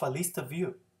cell of a list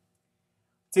view.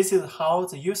 This is how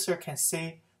the user can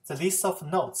see the list of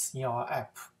nodes in our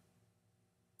app.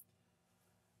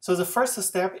 So the first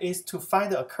step is to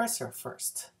find a cursor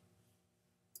first.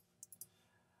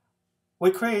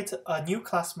 We create a new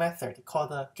class method called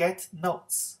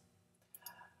getNodes.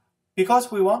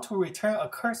 Because we want to return a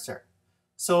cursor,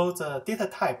 so the data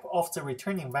type of the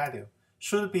returning value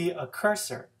should be a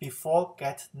cursor before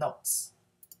getNodes.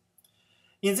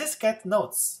 In this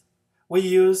getNodes, we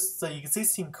use the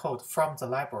existing code from the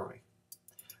library.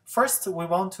 First, we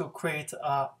want to create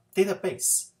a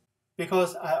database.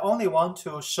 Because I only want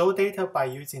to show data by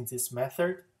using this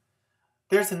method,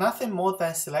 there's nothing more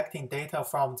than selecting data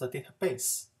from the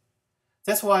database.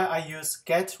 That's why I use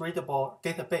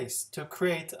getReadableDatabase to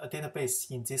create a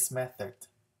database in this method.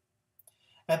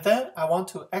 And then I want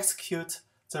to execute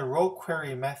the raw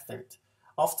query method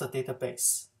of the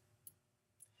database.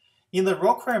 In the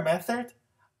raw query method,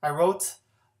 I wrote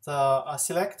the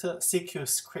select CQ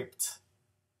script.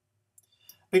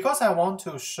 Because I want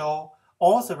to show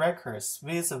all the records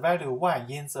with the value 1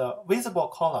 in the visible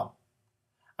column,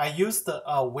 I used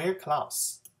a where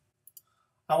clause.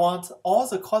 I want all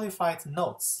the qualified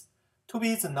nodes to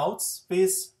be the nodes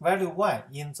with value 1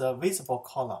 in the visible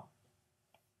column.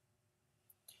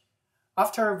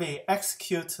 After we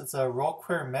execute the raw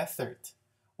query method,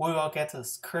 we will get a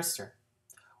cursor.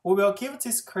 We will give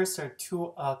this cursor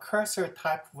to a cursor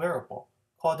type variable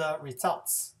called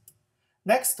results.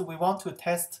 Next, we want to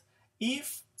test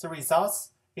if the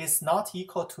results is not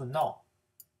equal to null.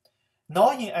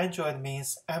 Null in Android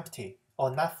means empty or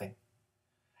nothing.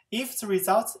 If the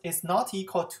result is not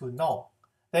equal to null,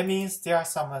 that means there are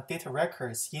some data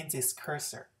records in this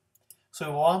cursor.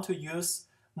 So we want to use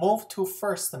move to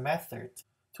first method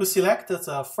to select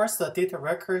the first data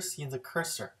records in the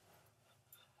cursor.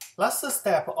 Last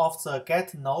step of the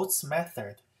getNodes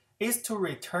method is to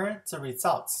return the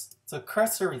results, the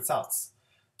cursor results,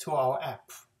 to our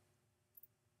app.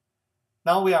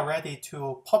 Now we are ready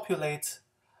to populate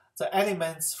the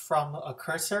elements from a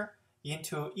cursor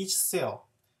into each cell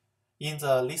in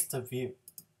the list view.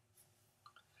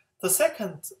 The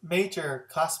second major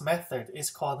class method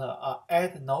is called an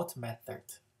addNote method.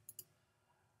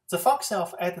 The function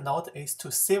of addNote is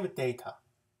to save data.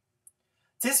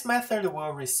 This method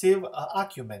will receive an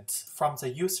argument from the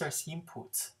user's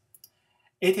input.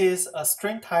 It is a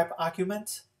string type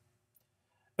argument.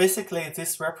 Basically,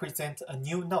 this represents a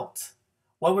new note.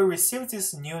 When we receive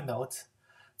this new note,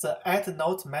 the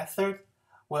addNote method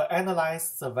will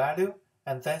analyze the value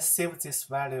and then save this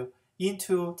value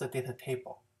into the data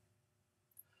table.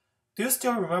 Do you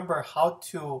still remember how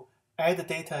to add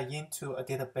data into a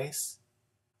database?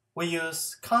 We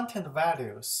use content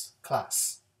values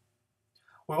class.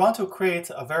 We want to create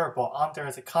a variable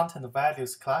under the content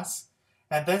values class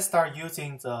and then start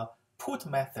using the put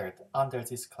method under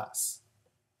this class.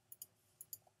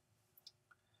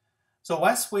 So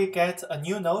once we get a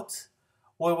new note,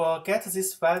 we will get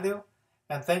this value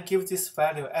and then give this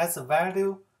value as a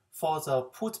value for the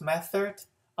put method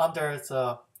under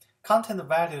the content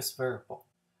values variable.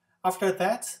 After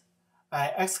that,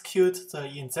 I execute the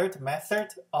insert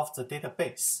method of the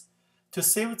database to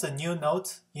save the new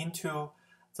note into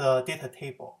the data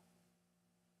table.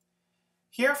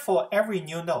 Here, for every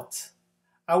new note,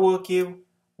 I will give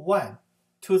 1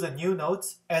 to the new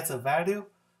note as a value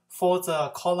for the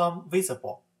column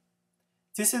visible.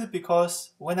 This is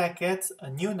because when I get a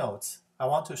new note, I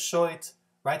want to show it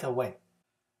right away.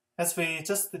 As we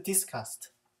just discussed,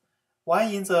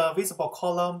 1 in the visible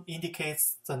column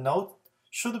indicates the note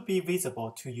should be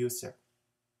visible to user.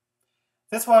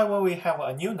 That's why when we have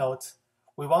a new note,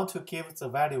 we want to give the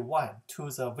value 1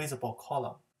 to the visible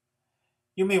column.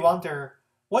 You may wonder,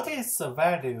 what is the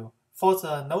value for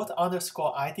the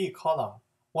note_id column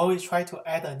when we try to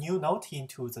add a new note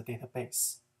into the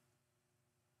database?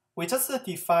 We just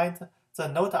defined the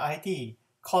note ID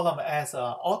column as an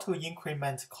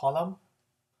auto-increment column.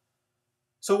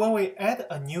 So when we add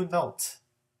a new note,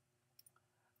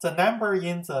 the number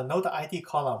in the note ID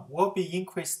column will be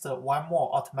increased 1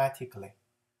 more automatically.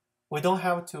 We don't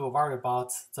have to worry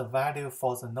about the value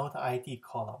for the note ID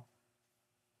column.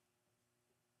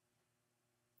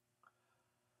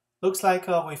 Looks like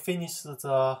we finished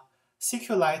the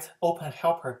SQLite Open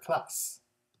Helper class.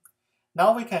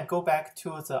 Now we can go back to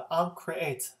the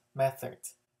onCreate method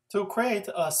to create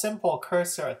a simple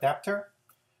cursor adapter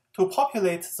to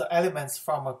populate the elements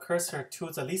from a cursor to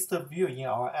the list view in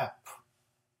our app.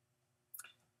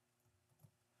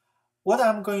 What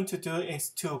I'm going to do is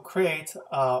to create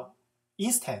an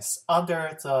instance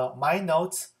under the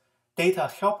MyNote data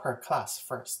helper class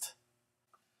first.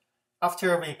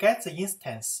 After we get the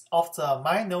instance of the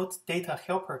MyNote data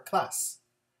helper class,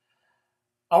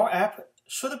 our app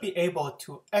should be able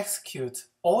to execute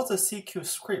all the CQ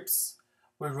scripts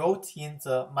we wrote in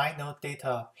the MyNote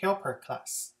data helper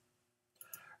class.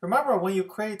 Remember, when you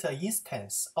create an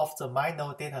instance of the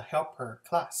MyNote data helper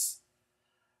class,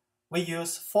 we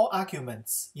use 4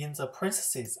 arguments in the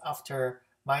parentheses after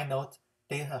MyNote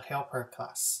data helper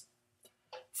class.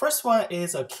 First one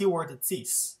is a keyword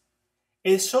this.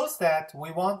 It shows that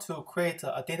we want to create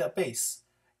a database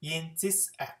in this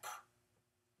app.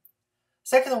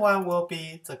 Second one will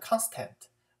be the constant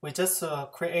we just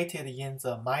created in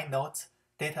the MyNote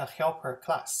data helper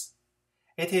class.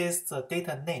 It is the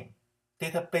data name,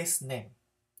 database name.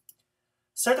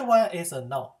 Third one is a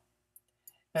null.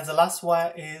 And the last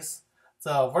one is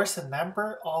the version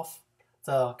number of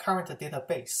the current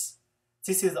database.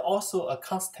 This is also a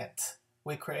constant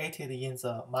we created in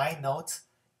the MyNote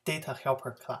data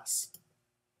helper class.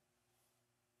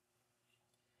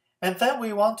 And then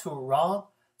we want to run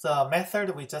the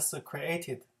method we just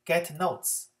created,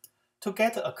 getNotes, to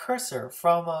get a cursor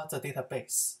from the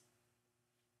database.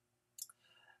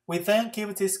 We then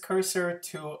give this cursor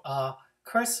to a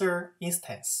cursor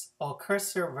instance or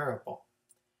cursor variable.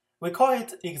 We call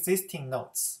it existing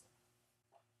notes.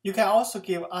 You can also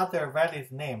give other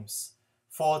valid names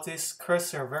for this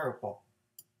cursor variable.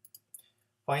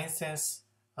 For instance,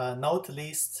 note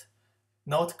list,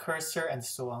 note cursor, and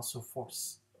so on and so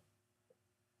forth.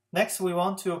 Next, we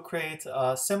want to create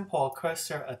a simple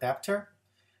cursor adapter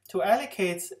to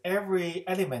allocate every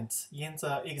element in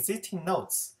the existing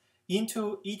nodes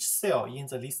into each cell in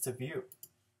the list view.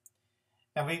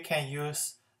 And we can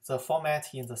use the format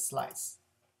in the slides.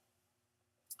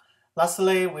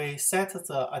 Lastly, we set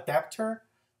the adapter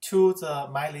to the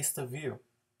MyList view.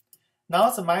 Now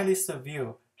the MyList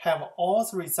view have all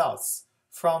the results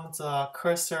from the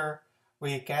cursor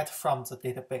we get from the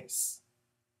database.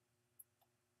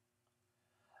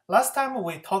 Last time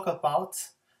we talked about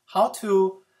how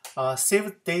to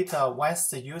save data once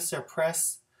the user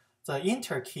press the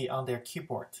enter key on their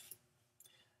keyboard.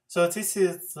 So this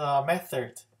is the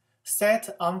method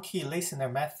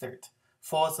setOnKeyListener method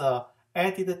for the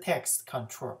added text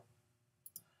control.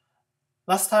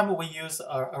 Last time we used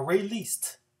an array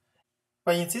list,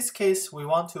 but in this case we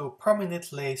want to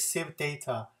permanently save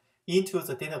data into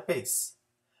the database.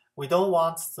 We don't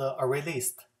want the array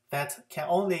list that can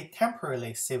only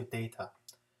temporarily save data.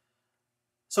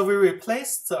 So we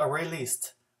replace the array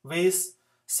list with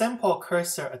simple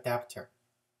cursor adapter.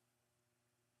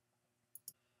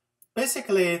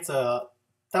 Basically, the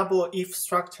double if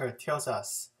structure tells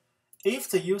us if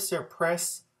the user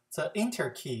press the enter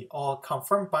key or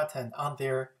confirm button on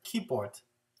their keyboard,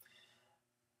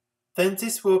 then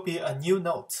this will be a new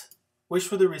note. We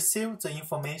should receive the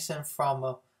information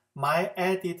from my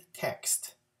added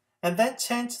text and then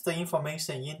change the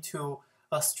information into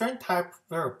a string type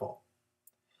variable.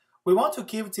 We want to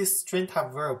give this string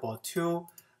type variable to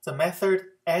the method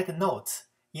addNote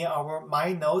in our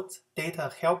MyNote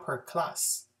data helper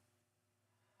class.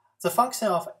 The function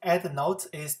of addNote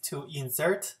is to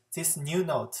insert this new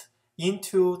note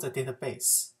into the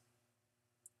database.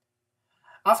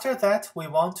 After that, we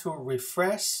want to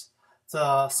refresh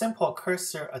the simple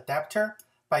cursor adapter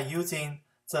by using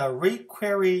the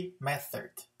requery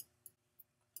method.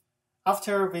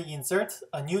 After we insert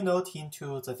a new note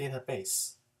into the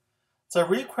database, the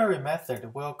requery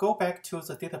method will go back to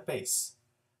the database,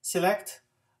 select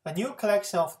a new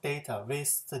collection of data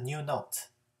with the new note,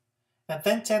 and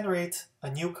then generate a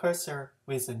new cursor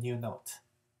with the new note.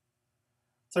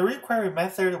 The requery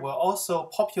method will also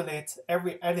populate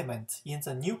every element in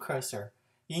the new cursor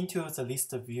into the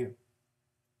list view.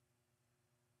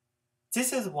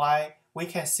 This is why we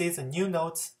can see the new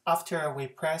notes after we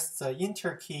press the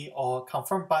enter key or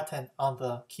confirm button on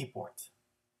the keyboard.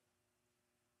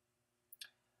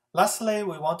 Lastly,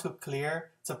 we want to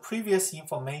clear the previous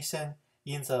information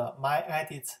in the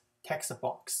myEdit text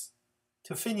box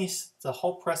to finish the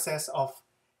whole process of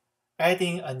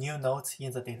adding a new note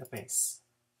in the database.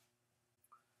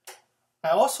 I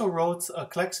also wrote a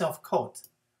collection of code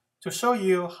to show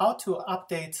you how to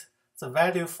update the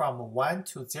value from 1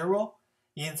 to 0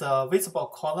 in the visible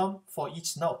column for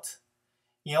each note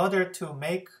in order to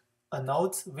make a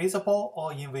note visible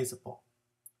or invisible.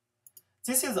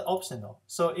 This is optional,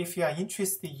 so if you are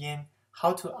interested in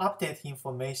how to update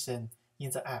information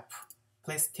in the app,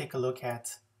 please take a look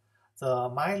at the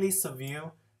MyList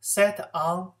view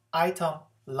setOnItem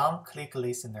long-click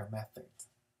listener method.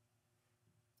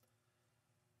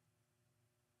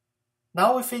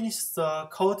 Now we finished the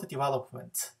code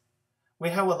development. We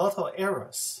have a lot of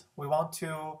errors. We want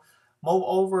to move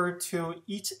over to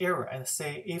each error and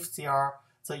see if they are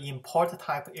the import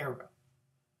type error.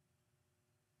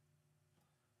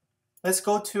 Let's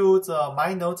go to the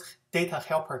MyNote data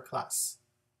helper class.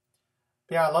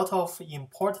 There are a lot of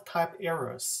import type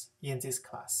errors in this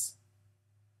class.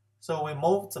 So we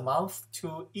move the month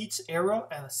to each error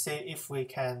and see if we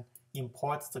can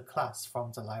import the class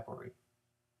from the library.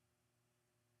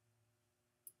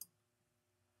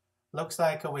 Looks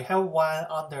like we have one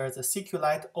under the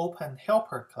SQLite Open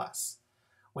Helper class.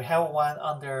 We have one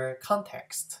under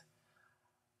Context.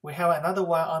 We have another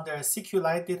one under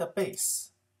SQLite Database.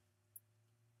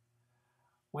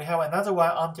 We have another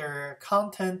one under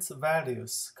Content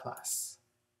Values class.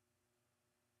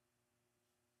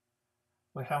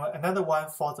 We have another one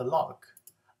for the log.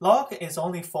 Log is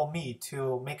only for me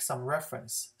to make some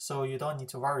reference, so you don't need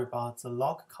to worry about the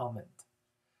log comment.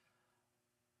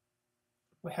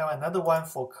 We have another one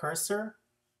for cursor.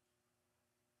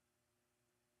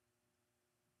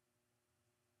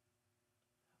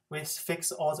 We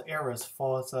fix all the errors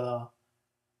for the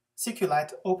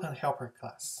SQLite Open Helper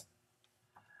class.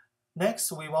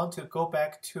 Next, we want to go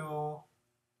back to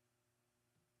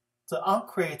the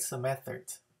onCreate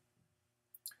method.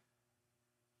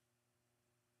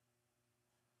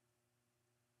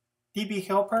 DB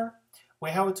helper,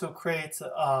 we have to create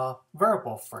a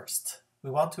variable first. We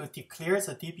want to declare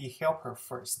the DB helper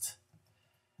first.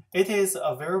 It is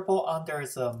a variable under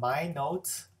the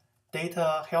MyNote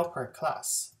data helper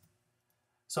class.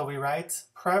 So we write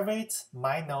private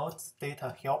MyNote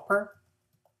data helper,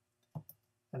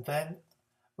 and then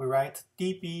we write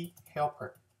DB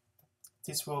helper.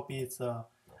 This will be the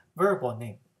variable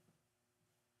name.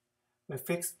 We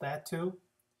fix that too.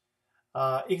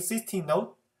 Existing node,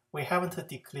 we haven't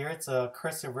declared the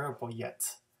cursor variable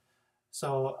yet.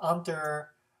 So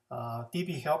under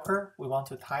DB helper, we want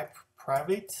to type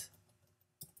private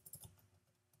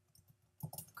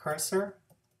cursor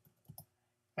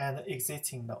and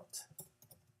existing node.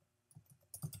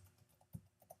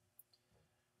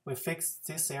 We fix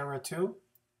this error too.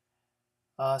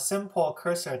 simple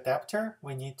cursor adapter,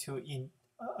 we need to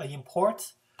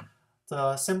import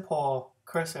the simple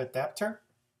cursor adapter.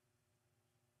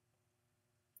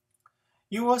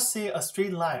 You will see a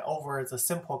straight line over the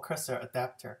simple cursor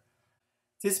adapter.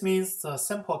 This means the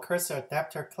simple cursor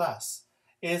adapter class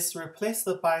is replaced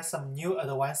by some new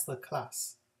advanced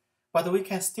class, but we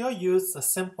can still use the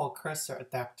simple cursor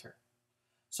adapter.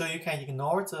 So you can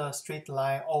ignore the straight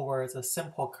line over the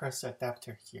simple cursor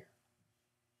adapter here.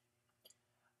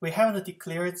 We haven't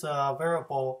declared the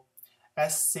variable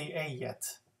SCA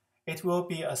yet. It will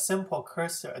be a simple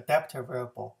cursor adapter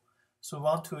variable, so we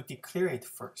want to declare it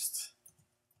first.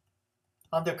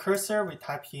 Under cursor, we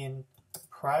type in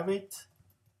private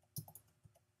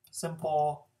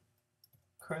simple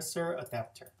cursor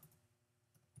adapter.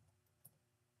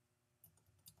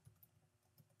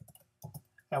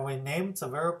 And we name the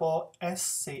variable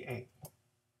SCA.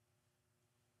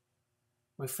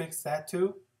 We fix that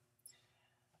too.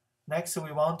 Next,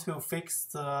 we want to fix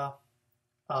the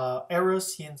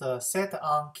errors in the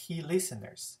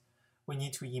setOnKeyListeners. We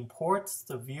need to import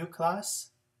the view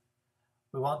class.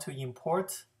 We want to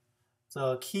import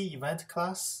the key event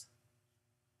class.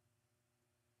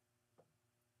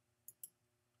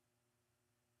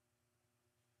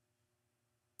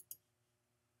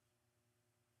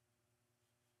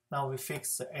 Now we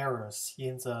fix the errors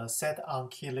in the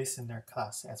setOnKeyListener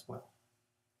class as well.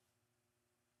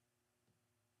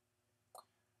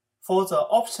 For the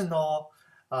optional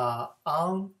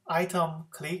on-item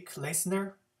click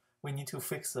listener, we need to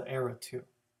fix the error too.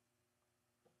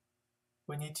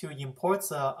 We need to import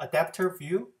the adapter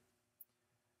view,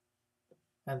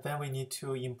 and then we need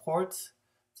to import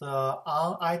the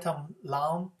on-item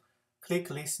long click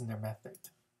listener method.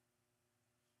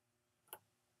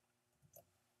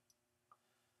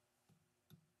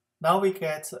 Now we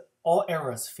get all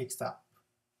errors fixed up.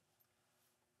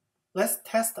 Let's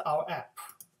test our app.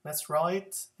 Let's run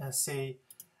it and see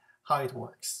how it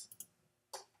works.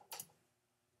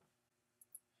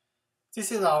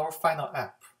 This is our final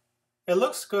app. It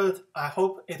looks good. I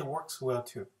hope it works well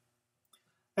too.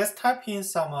 Let's type in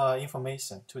some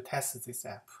information to test this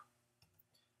app.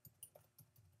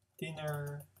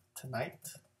 Dinner tonight.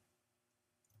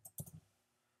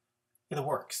 It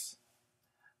works.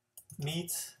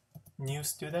 Meet new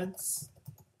students.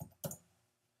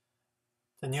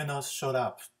 The new notes showed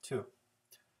up too.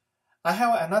 I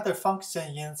have another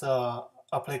function in the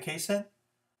application.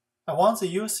 I want the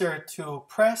user to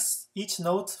press each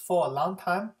note for a long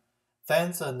time,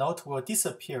 then the note will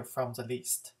disappear from the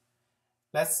list.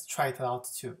 Let's try it out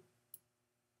too.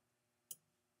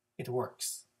 It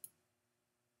works.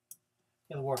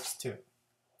 It works too.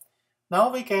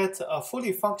 Now we get a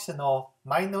fully functional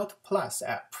MyNote Plus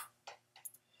app.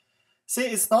 See,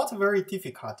 it's not very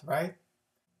difficult, right?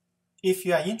 If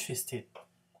you are interested,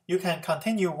 you can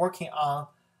continue working on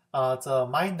the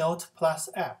MyNote Plus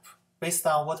app based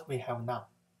on what we have now.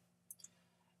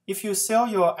 If you sell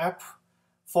your app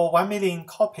for 1 million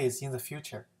copies in the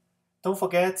future, don't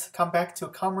forget, come back to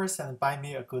Commerce and buy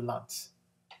me a good lunch.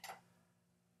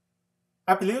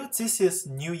 I believe this is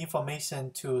new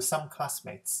information to some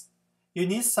classmates. You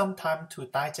need some time to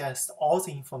digest all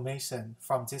the information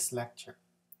from this lecture.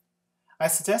 I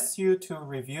suggest you to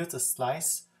review the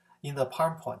slides in the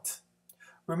PowerPoint.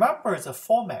 Remember the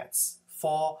formats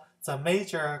for the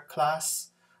major class,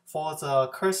 for the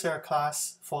cursor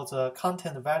class, for the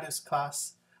content values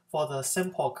class, for the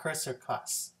simple cursor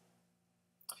class.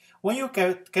 When you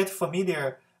get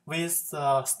familiar with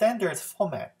the standard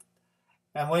format,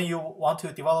 and when you want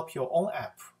to develop your own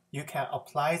app, you can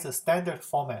apply the standard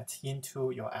format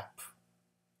into your app.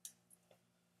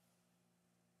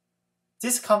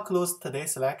 This concludes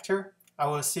today's lecture. I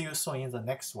will see you soon in the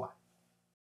next one.